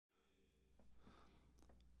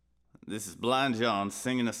This is Blind John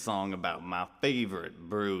singing a song about my favorite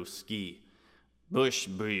brewski, Busch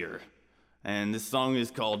beer. And this song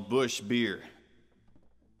is called Busch Beer.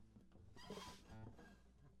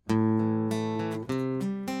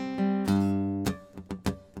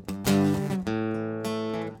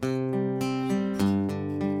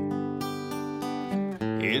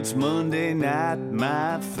 It's Monday night,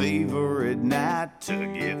 my favorite night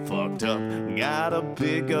to get fucked up. Gotta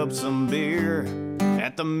pick up some beer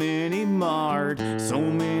at the mini mart. So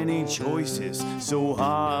many choices, so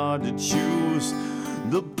hard to choose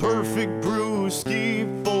the perfect brewski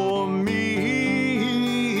for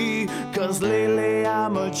me. Cause lately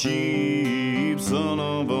I'm a cheap son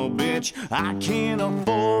of a bitch. I can't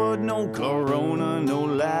afford no Corona, no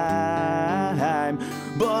lime.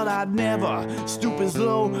 But I'd never stoop as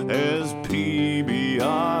low as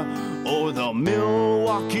PBR or the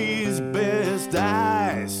Milwaukee's best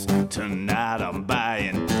ice. Tonight I'm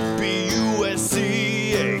buying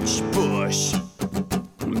B-U-S-C-H Busch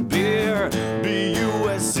beer,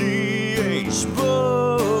 B-U-S-C-H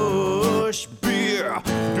Busch beer,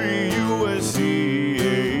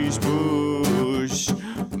 B-U-S-C-H Busch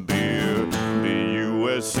beer,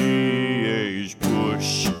 B-U-S-C-H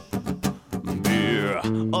Busch beer.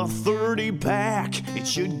 A 30-pack, it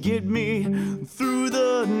should get me through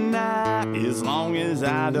the night as long as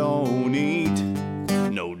I don't eat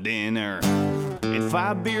no dinner. At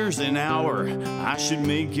 5 beers an hour, I should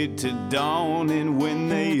make it to dawn. And when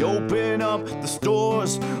they open up the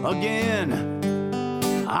stores again,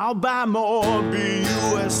 I'll buy more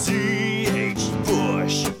B-U-S-C-H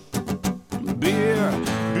Busch beer,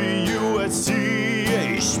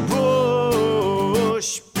 B-U-S-C-H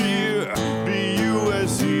Busch beer,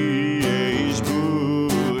 B-U-S-C-H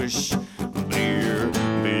Busch beer,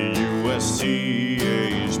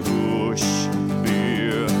 B-U-S-C-H Busch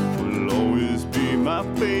beer will always be my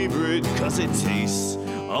favorite, cause it tastes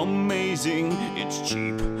amazing. It's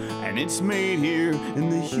cheap and it's made here in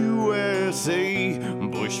the USA.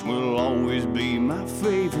 Busch will always be my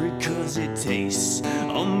favorite, cause it tastes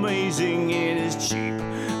amazing. It is cheap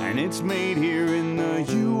and it's made here in the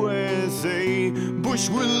USA. Busch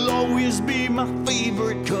will always be my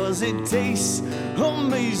favorite, cause it tastes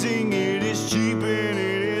amazing. It is cheap and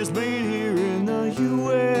it is made here in the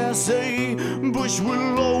USA. Busch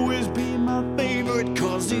will always be my favorite,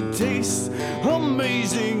 cause it tastes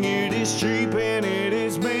amazing. It is cheap and it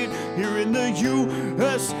is made here in the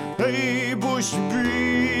USA. Busch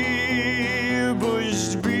beer,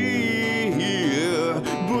 Busch beer,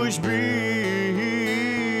 Busch beer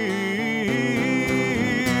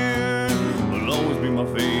will always be my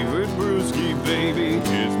favorite brewski, baby.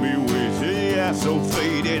 Gets me wasted, yeah, so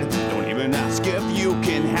faded. Don't even ask if you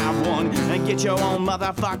can have one and get your own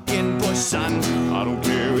motherfucking Busch, son. I don't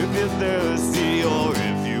care if you're thirsty or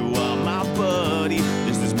if you are my buddy.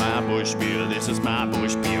 This is my Busch beer, this is my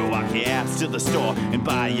Busch beer. Walk your ass to the store and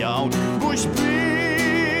buy your own Busch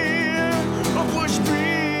beer, a Busch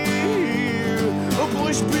beer, a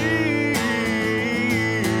Busch beer.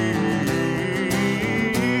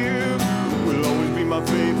 Will always be my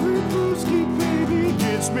favorite brewski, baby.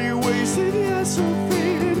 Gets me wasted, yeah, so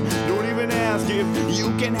faded. Don't even ask if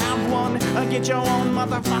you can have one. Get your own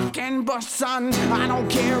motherfucking Busch, son. I don't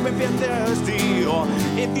care if you're thirsty or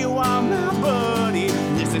if you are my buddy.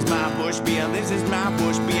 This is my Busch beer, this is my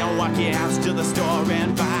Busch beer. Walk your ass to the store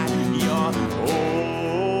and buy your own.